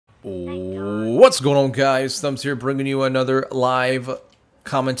What's going on, guys? Thumbs here, bringing you another live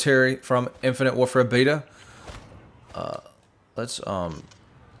commentary from Infinite Warfare Beta. Let's can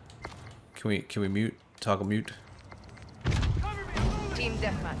we mute? Toggle mute. Team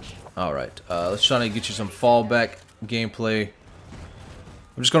deathmatch. All right. Let's try to get you some fallback gameplay.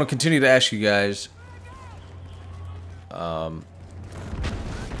 I'm just going to continue to ask you guys. How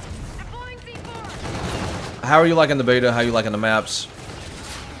are you liking the beta? How are you liking the maps?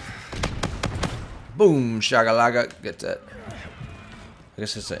 Boom, shagalaga, get that. I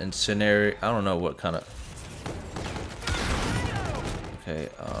guess it's an incendiary. I don't know what kind of. Okay.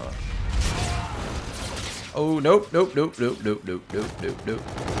 Oh nope.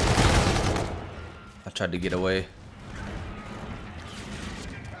 I tried to get away.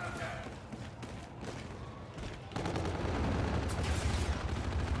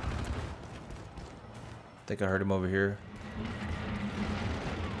 I think I heard him over here.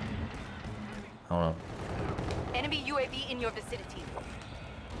 I don't know. Enemy UAV in your vicinity.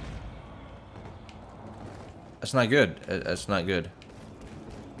 That's not good. That's not good.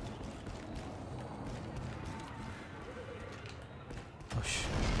 Oh shit.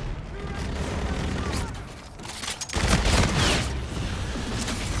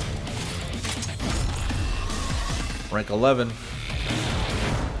 Rank 11.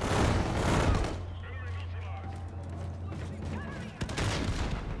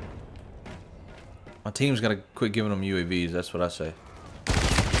 My team's gotta quit giving them UAVs, that's what I say.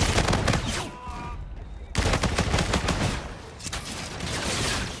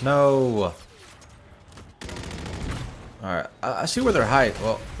 No. Alright, I see where they're hiding.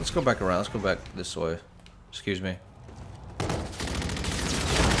 Well, let's go back around. Let's go back this way. Excuse me.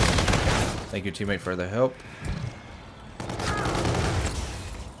 Thank you, teammate, for the help.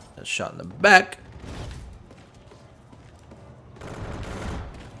 That shot in the back.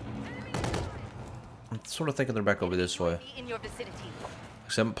 I'm sort of thinking they're back over this way. In your vicinity.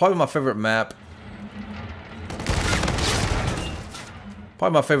 Except probably my favorite map.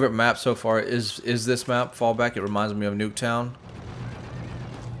 Probably my favorite map so far is this map, Fallback. It reminds me of Nuketown.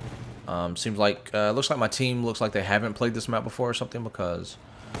 Seems like looks like my team looks like they haven't played this map before or something, because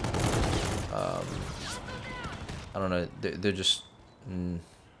I don't know. They're just getting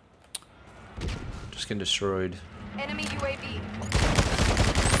destroyed. Enemy UAV.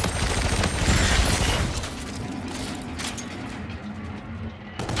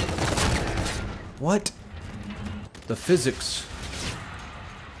 What? The physics.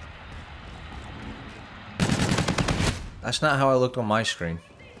 That's not how I looked on my screen.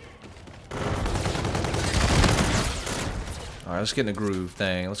 Alright, let's get in the groove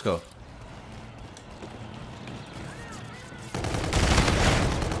thing. Let's go.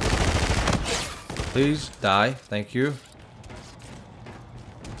 Please die. Thank you.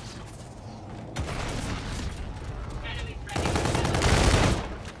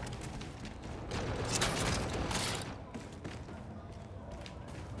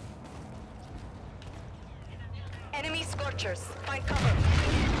 Enemy scorchers. Find cover.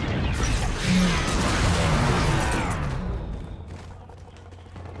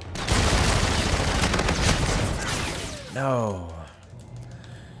 No.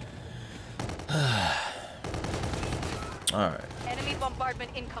 Alright. Enemy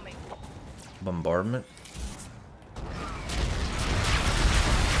bombardment incoming. Bombardment.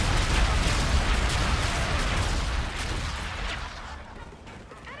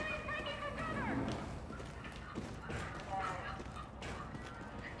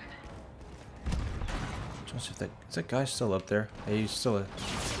 Let's see if is that guy still up there? Yeah, he's still a.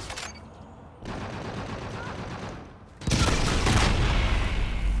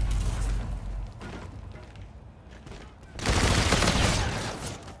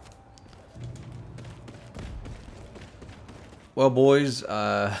 Well, boys,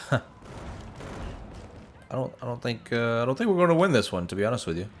 I don't think we're going to win this one, to be honest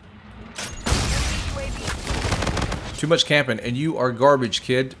with you. Too much camping, and you are garbage,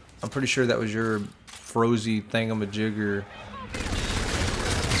 kid. I'm pretty sure that was your frozy thingamajigger.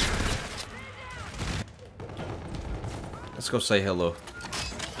 Let's go say hello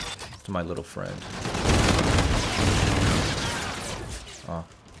to my little friend. Oh.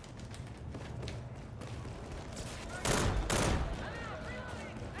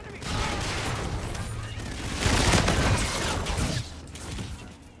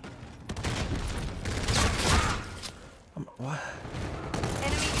 What?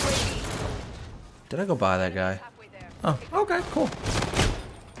 Enemy UAV. Did I go by that guy? Oh, okay, cool.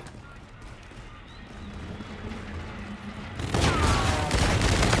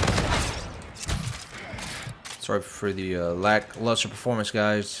 Sorry for the lackluster performance,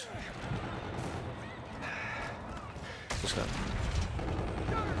 guys. Let's go.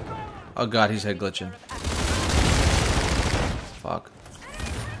 Oh god, he's head glitching. Fuck.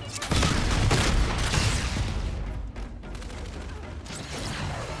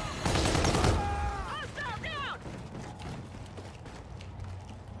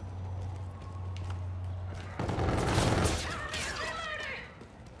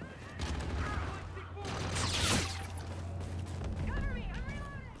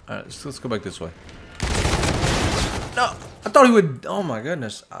 Alright, let's go back this way. No! I thought he would... Oh my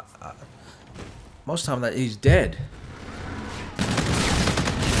goodness. Most of the time that he's dead.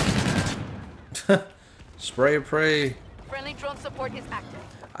 Spray or pray. Friendly drone support is active.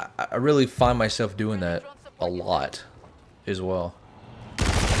 I really find myself doing that a lot as well.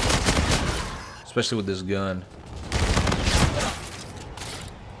 Especially with this gun.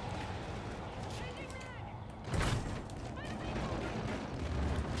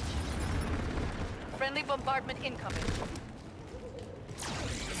 Friendly bombardment incoming.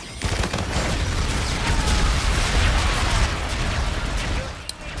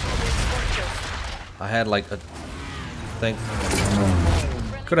 I had like a thing.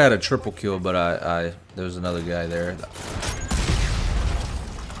 Could have had a triple kill, but there was another guy there.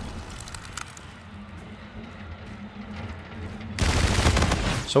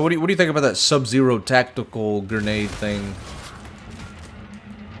 So what do you think about that Sub-Zero tactical grenade thing?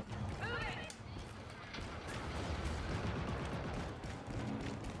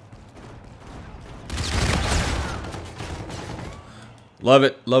 Love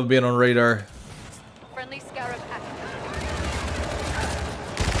it. Love being on radar. Friendly scarab active.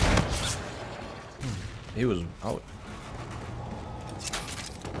 He was out.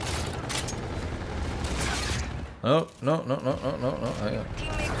 Oh, no. Hang on.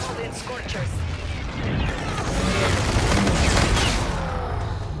 Teammate called in scorchers.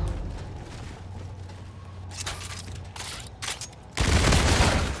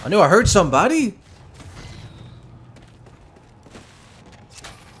 I knew I heard somebody.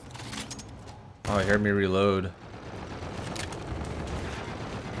 Oh, he heard me reload.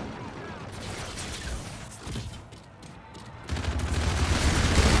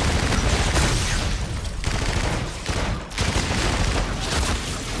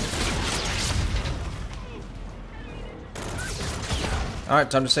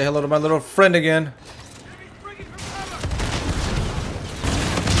 Alright, time to say hello to my little friend again.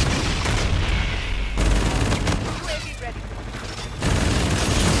 UAV ready.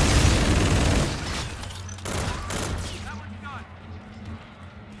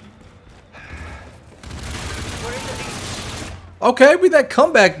 We're in the lead. Okay, with that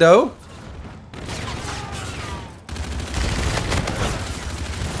comeback though.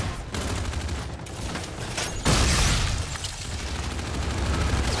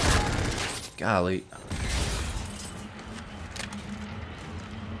 Golly.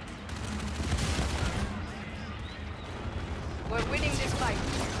 We're winning this fight.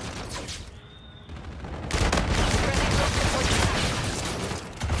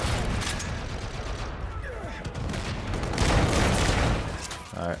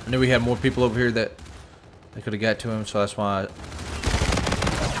 Alright, I knew we had more people over here that they could have got to him, so that's why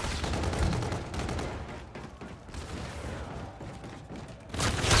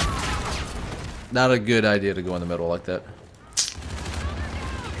not a good idea to go in the middle like that.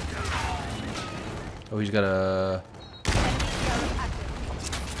 Oh, he's got a...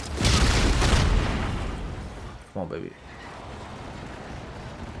 Come on, baby.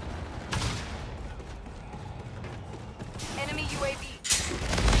 Enemy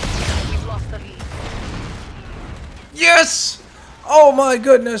UAV. We've lost the lead. Yes! Oh my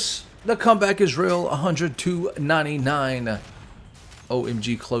goodness! The comeback is real. 102-99.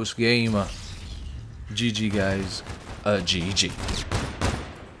 OMG, close game. GG, guys. GG.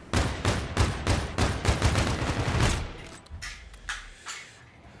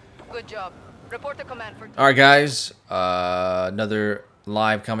 Good job. Report to command for... Alright, guys. Another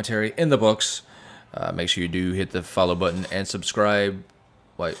live commentary in the books. Make sure you do hit the follow button and subscribe.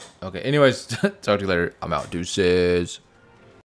 Wait, okay. Anyways, talk to you later. I'm out. Deuces.